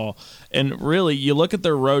basketball. And really, you look at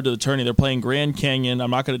their road to the tourney. They're playing Grand Canyon.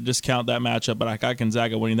 I'm not going to discount that matchup, but I got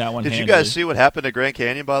Gonzaga winning that one. Did you guys see what happened at Grand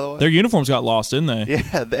Canyon, by the way? Their uniforms got lost, didn't they?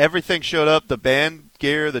 Yeah, everything showed up. The band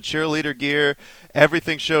gear, the cheerleader gear,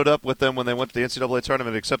 everything showed up with them when they went to the NCAA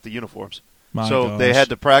tournament except the uniforms. They had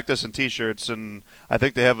to practice in T-shirts, and I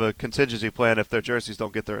think they have a contingency plan if their jerseys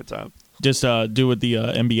don't get there in time. Just do what the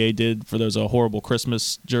NBA did for those horrible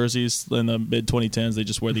Christmas jerseys in the mid-2010s. They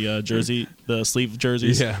just wear the the sleeve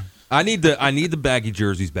jerseys. Yeah. I need the baggy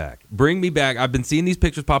jerseys back. Bring me back. I've been seeing these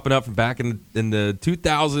pictures popping up from back in the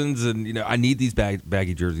 2000s, and I need these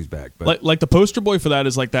baggy jerseys back. But like the poster boy for that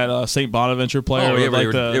is like that St. Bonaventure player. Oh yeah,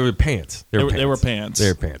 they were pants. They were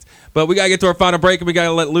pants. But we gotta get to our final break, and we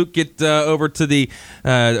gotta let Luke get over to the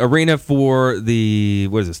arena for the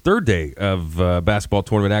third day of basketball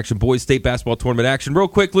tournament action, boys state basketball tournament action. Real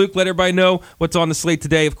quick, Luke, let everybody know what's on the slate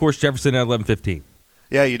today. Of course, Jefferson at 11:15.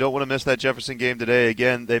 Yeah, you don't want to miss that Jefferson game today.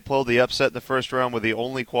 Again, they pulled the upset in the first round. With the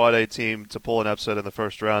only Quad A team to pull an upset in the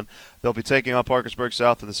first round. They'll be taking on Parkersburg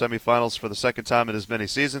South in the semifinals for the second time in as many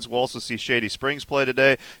seasons. We'll also see Shady Springs play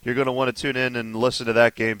today. You're going to want to tune in and listen to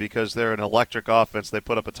that game because they're an electric offense. They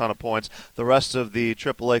put up a ton of points. The rest of the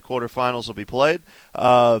AAA quarterfinals will be played,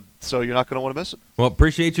 so you're not going to want to miss it. Well,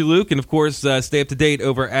 appreciate you, Luke. And, of course, stay up to date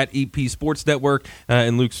over at EP Sports Network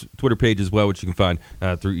and Luke's Twitter page as well, which you can find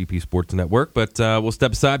through EP Sports Network. But we'll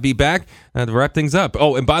step aside, be back to wrap things up.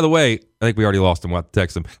 Oh, and by the way, I think we already lost him. We'll have to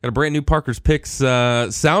text him. Got a brand new Parker's Picks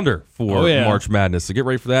sounder for March Madness. So get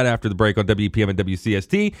ready for that after the break on WPM and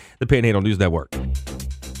WCST, the Panhandle News Network.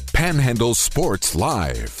 Panhandle Sports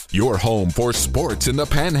Live, your home for sports in the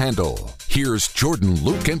Panhandle. Here's Jordan,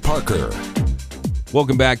 Luke, and Parker.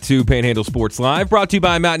 Welcome back to Panhandle Sports Live, brought to you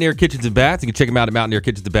by Mountaineer Kitchens and Baths. You can check them out at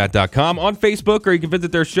mountaineerkitchensandbath.com on Facebook, or you can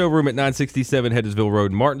visit their showroom at 967 Hedgesville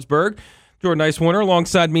Road in Martinsburg. Jordan Nicewarner.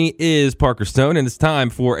 Alongside me is Parker Stone, and it's time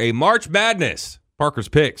for a March Madness Parker's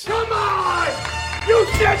Picks. Come on! You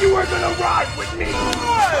said you were going to ride with me!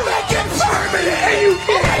 Make it permanent! And you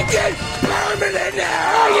make it permanent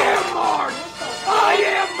now! I am March! I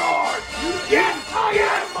am March! Yes, I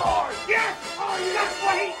am March! Yes, I am! That's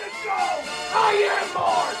why he's the go! I am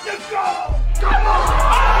March! The go! Come on!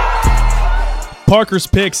 Parker's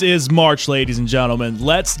Picks is March, ladies and gentlemen.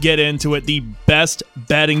 Let's get into it. The best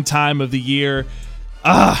betting time of the year.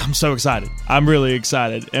 I'm so excited. I'm really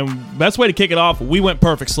excited. And best way to kick it off, we went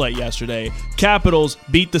perfect slate yesterday. Capitals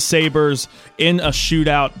beat the Sabres in a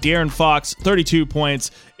shootout. De'Aaron Fox, 32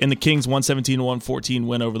 points in the Kings' 117-114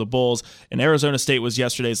 win over the Bulls. And Arizona State was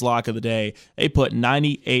yesterday's lock of the day. They put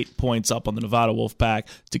 98 points up on the Nevada Wolfpack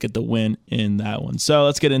to get the win in that one. So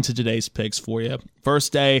let's get into today's picks for you.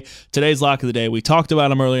 First day, today's lock of the day. We talked about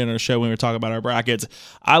them earlier in our show when we were talking about our brackets.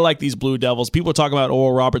 I like these Blue Devils. People are talking about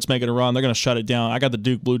Oral Roberts making a run. They're going to shut it down. I got the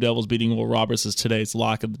Duke Blue Devils beating Oral Roberts as today's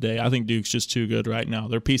lock of the day. I think Duke's just too good right now.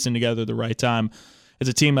 They're piecing together at the right time. It's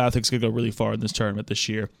a team that I think is going to go really far in this tournament this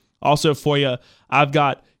year. Also for you,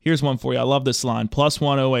 here's one for you. I love this line, plus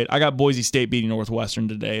 108. I got Boise State beating Northwestern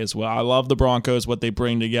today as well. I love the Broncos, what they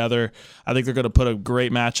bring together. I think they're going to put a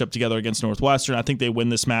great matchup together against Northwestern. I think they win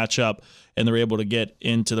this matchup, and they're able to get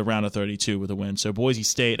into the round of 32 with a win. So Boise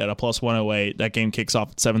State at a plus 108. That game kicks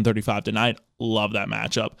off at 7:35 tonight. Love that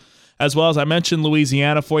matchup. As well as I mentioned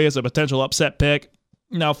Louisiana for you as a potential upset pick.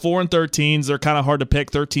 Now, 4 and 13s, they're kind of hard to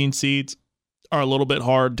pick. 13 seeds are a little bit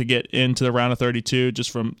hard to get into the round of 32 just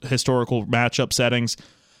from historical matchup settings.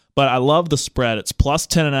 But I love the spread. It's plus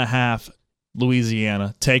 10.5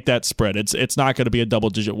 Louisiana. Take that spread. It's not going to be a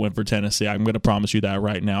double-digit win for Tennessee. I'm going to promise you that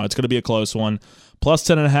right now. It's going to be a close one. Plus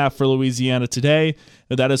 10.5 for Louisiana today.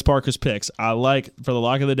 That is Parker's Picks. I like, for the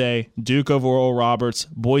lock of the day, Duke over Oral Roberts,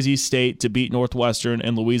 Boise State to beat Northwestern,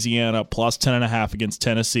 and Louisiana plus 10.5 against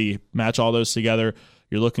Tennessee. Match all those together.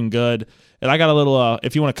 You're looking good. And I got a little,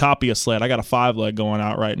 if you want to copy a slate, I got a 5-leg going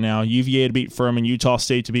out right now. UVA to beat Furman, Utah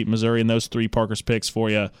State to beat Missouri, and those 3 Parker's Picks for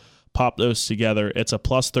you. Pop those together. It's a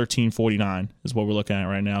plus 1349 is what we're looking at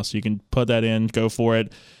right now. So you can put that in, go for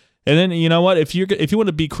it. And then, you know what? If you want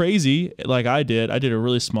to be crazy like I did a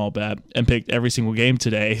really small bet and picked every single game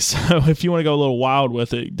today. So if you want to go a little wild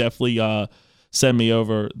with it, definitely send me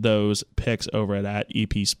over those picks over at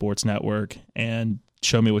EP Sports Network and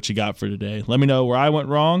show me what you got for today. Let me know where I went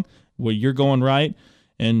wrong, where you're going right,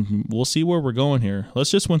 and we'll see where we're going here. Let's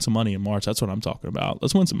just win some money in March. That's what I'm talking about.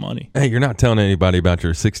 Let's win some money. Hey, you're not telling anybody about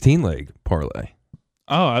your 16-leg parlay.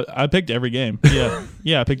 Oh, I picked every game.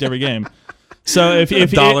 Yeah, I picked every game. So if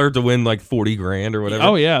 $1 to win like $40,000 or whatever.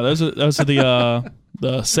 Oh yeah, those are the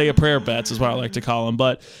say a prayer bets is what I like to call them.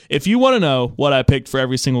 But if you want to know what I picked for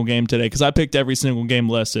every single game today, because I picked every single game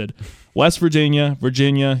listed: West Virginia,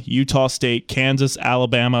 Utah State, Kansas,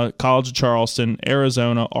 Alabama, College of Charleston,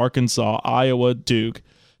 Arizona, Arkansas, Iowa, Duke,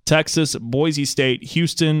 Texas, Boise State,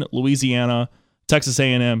 Houston, Louisiana, Texas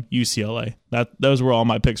A&M, UCLA. Those were all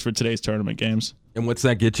my picks for today's tournament games. And what's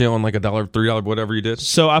that get you on like $1, $3, whatever you did?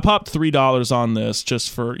 So I popped $3 on this just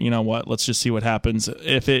for, you know what, let's just see what happens.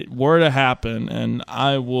 If it were to happen, and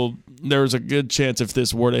there's a good chance if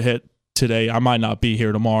this were to hit today, I might not be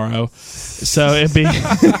here tomorrow. So it'd be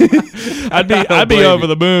I'd be over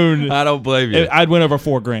the moon. I don't blame you. I'd win over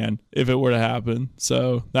 $4,000 if it were to happen.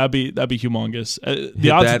 So that'd be humongous.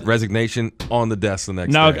 The odds, that resignation on the desk the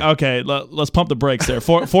next day. Okay, let's pump the brakes there.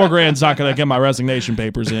 $4,000's not going to get my resignation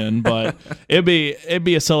papers in, but it'd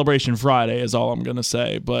be a celebration Friday is all I'm going to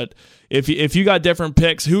say. But if you got different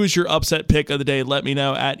picks, who is your upset pick of the day? Let me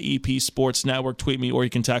know at EP Sports Network. Tweet me, or you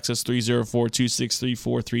can text us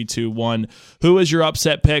 304-263-4321. Who is your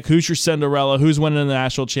upset pick? Who's your Cinderella? Who's winning the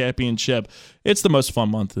national championship? It's the most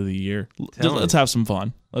fun month of the year. Let's have some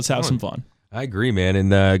fun. I agree, man.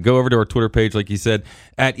 And go over to our Twitter page, like you said,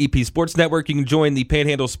 at EP Sports Network. You can join the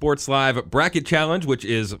Panhandle Sports Live Bracket Challenge, which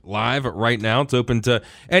is live right now. It's open to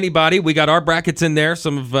anybody. We got our brackets in there.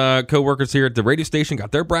 Some of co-workers here at the radio station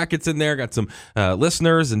got their brackets in there. Got some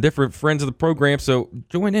listeners and different friends of the program. So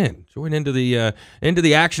join in. Join into the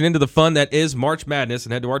action, into the fun that is March Madness,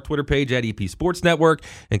 and head to our Twitter page at EP Sports Network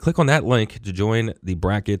and click on that link to join the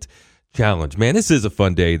Bracket Challenge. Man, this is a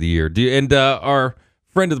fun day of the year. And our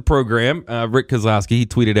friend of the program, Rick Kozlowski, he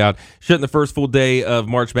tweeted out, shouldn't the first full day of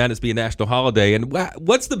March Madness be a national holiday? And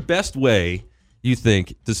what's the best way, you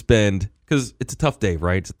think, to spend, because it's a tough day,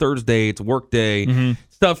 right? It's a Thursday, it's a work day. Mm-hmm.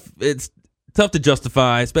 It's tough to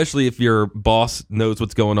justify, especially if your boss knows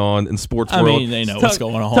what's going on in the sports world. I mean, they know what's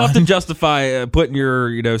going on. Tough to justify putting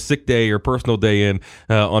your sick day or personal day in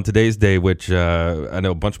on today's day, which I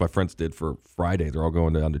know a bunch of my friends did for Friday. They're all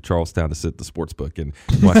going down to Charlestown to sit at the sports book and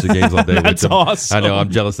watch the games all day. That's awesome. I know. I'm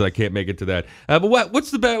jealous that I can't make it to that. But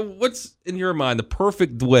what's in your mind the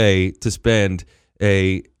perfect way to spend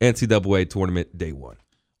a NCAA tournament day one?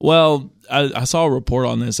 Well, I saw a report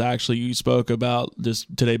on this, actually. You spoke about just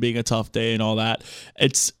today being a tough day and all that.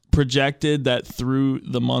 It's projected that through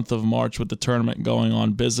the month of March with the tournament going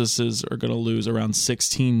on, businesses are going to lose around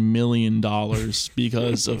 $16 million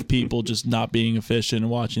because of people just not being efficient and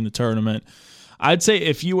watching the tournament. I'd say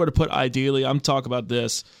if you were to put ideally, I'm talking about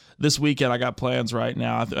this weekend, I got plans right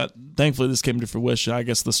now. Thankfully, this came to fruition. I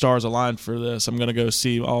guess the stars aligned for this. I'm going to go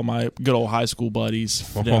see all my good old high school buddies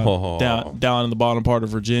down in the bottom part of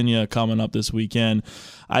Virginia coming up this weekend.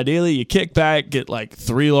 Ideally, you kick back, get like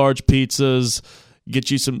 3 large pizzas,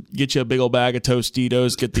 get you a big old bag of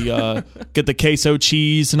Tostitos, get the queso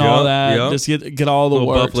cheese and all that. Yep. Just get all the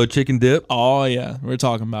work. Buffalo chicken dip. Oh yeah, we're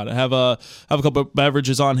talking about it. Have a couple of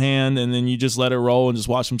beverages on hand, and then you just let it roll and just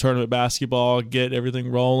watch some tournament basketball. Get everything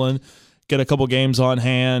rolling. Get a couple games on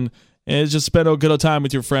hand, and just spend a good old time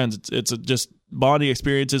with your friends. It's just bonding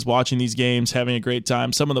experiences, watching these games, having a great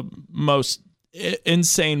time. Some of the most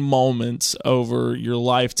insane moments over your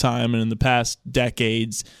lifetime and in the past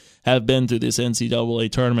decades have been through this NCAA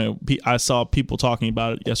tournament. I saw people talking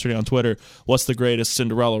about it yesterday on Twitter. What's the greatest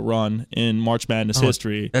Cinderella run in March Madness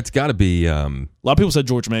history? That's got to be... a lot of people said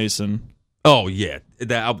George Mason. Oh, yeah.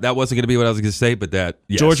 That wasn't going to be what I was going to say, but that...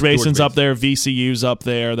 Yes, George Mason's up there. VCU's up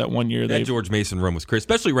there. That one year... That George Mason run was crazy,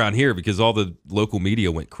 especially around here because all the local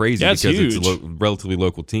media went crazy because huge. It's a relatively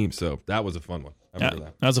local team. So that was a fun one. I remember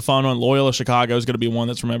that. That was a fun one. Loyola Chicago is going to be one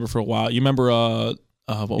that's remembered for a while. You remember...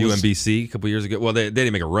 UMBC a couple years ago. Well, they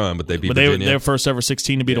didn't make a run, but they beat Virginia. They were first ever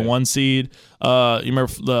 16 to beat a 1 seed. You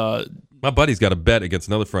remember my buddy's got a bet against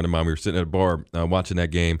another friend of mine. We were sitting at a bar watching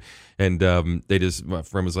that game, and my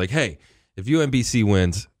friend was like, "Hey, if UMBC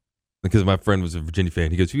wins," because my friend was a Virginia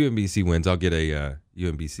fan, he goes, "If UMBC wins, I'll get a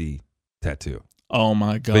UMBC tattoo." Oh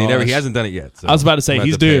my god! But he hasn't done it yet. So I was about to say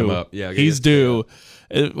he's due. Yeah, he's due.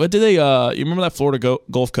 What did they? You remember that Florida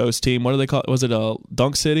Gulf Coast team? What do they call it? Was it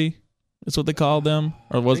Dunk City? That's what they called them,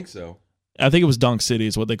 or was? I think so. I think it was Dunk City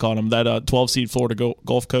is what they called them, that 12-seed Florida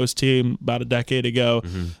Gulf Coast team about a decade ago.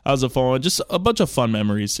 That was a fun one. Just a bunch of fun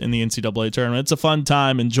memories in the NCAA tournament. It's a fun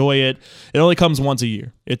time. Enjoy it. It only comes once a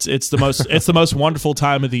year. It's the most it's the most wonderful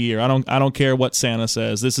time of the year. I don't care what Santa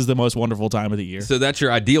says. This is the most wonderful time of the year. So that's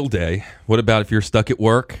your ideal day. What about if you're stuck at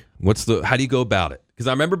work? How do you go about it? Because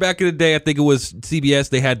I remember back in the day, I think it was CBS,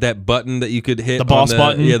 they had that button that you could hit. The boss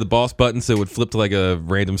button? Yeah, the boss button, so it would flip to like a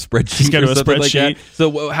random spreadsheet. Just go to or a something spreadsheet. like that.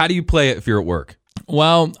 So how do you play it if you're at work?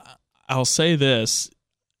 Well, I'll say this.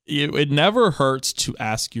 It never hurts to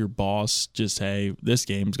ask your boss, just, hey, this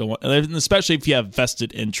game's going, especially if you have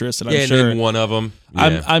vested interest. And I'm sure name one of them.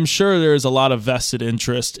 Yeah. I'm sure there's a lot of vested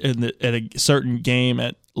interest at a certain game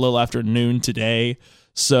at a little after noon today.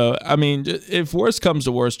 So, I mean, if worst comes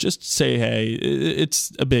to worst, just say, hey,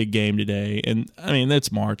 it's a big game today. And, I mean,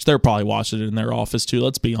 it's March. They're probably watching it in their office, too.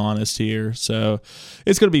 Let's be honest here. So,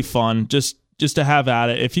 it's going to be fun just to have at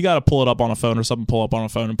it. If you got to pull it up on a phone or something, pull up on a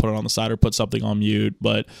phone and put it on the side or put something on mute.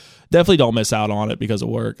 But definitely don't miss out on it because of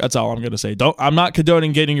work. That's all I'm going to say. I'm not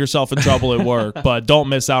condoning getting yourself in trouble at work, but don't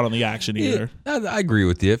miss out on the action either. Yeah, I agree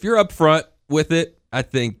with you. If you're up front with it, I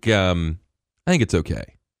think it's okay.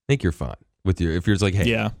 I think you're fine. If you're just like, hey,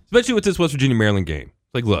 yeah. Especially with this West Virginia Maryland game,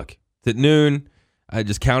 like, look, it's at noon. I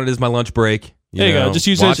just count it as my lunch break. There you go. Just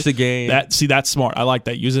use watch the game. That's smart. I like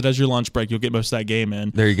that. Use it as your lunch break. You'll get most of that game in.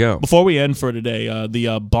 There you go. Before we end for today,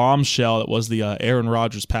 the bombshell that was the Aaron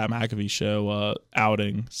Rodgers Pat McAfee show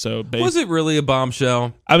outing. So was it really a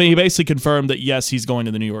bombshell? I mean, he basically confirmed that yes, he's going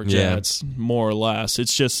to the New York Jets, more or less.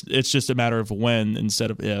 It's just a matter of when instead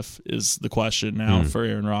of if is the question now for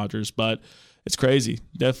Aaron Rodgers, but. It's crazy.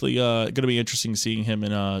 Definitely going to be interesting seeing him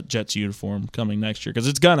in a Jets uniform coming next year because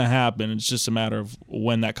it's going to happen. It's just a matter of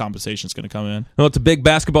when that compensation is going to come in. Well, it's a big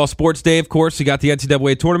basketball sports day, of course. You got the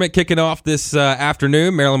NCAA tournament kicking off this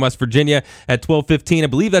afternoon, Maryland, West Virginia at 12:15. I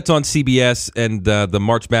believe that's on CBS and the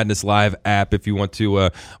March Madness Live app if you want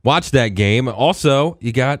to watch that game. Also,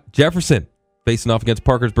 you got Jefferson facing off against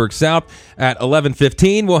Parkersburg South at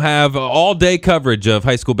 11:15. We'll have all-day coverage of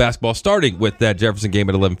high school basketball starting with that Jefferson game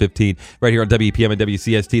at 11:15 right here on WPM and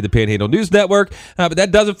WCST, the Panhandle News Network. But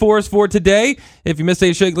that does it for us for today. If you missed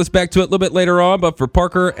any show, you can listen back to it a little bit later on. But for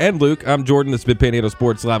Parker and Luke, I'm Jordan. This has been Panhandle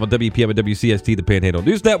Sports Live on WPM and WCST, the Panhandle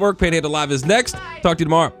News Network. Panhandle Live is next. Talk to you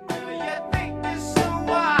tomorrow.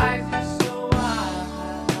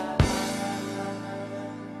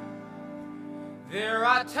 There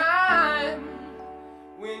are times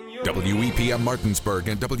WEPM Martinsburg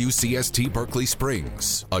and WCST Berkeley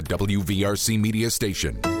Springs, a WVRC media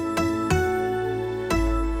station.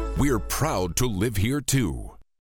 We're proud to live here too.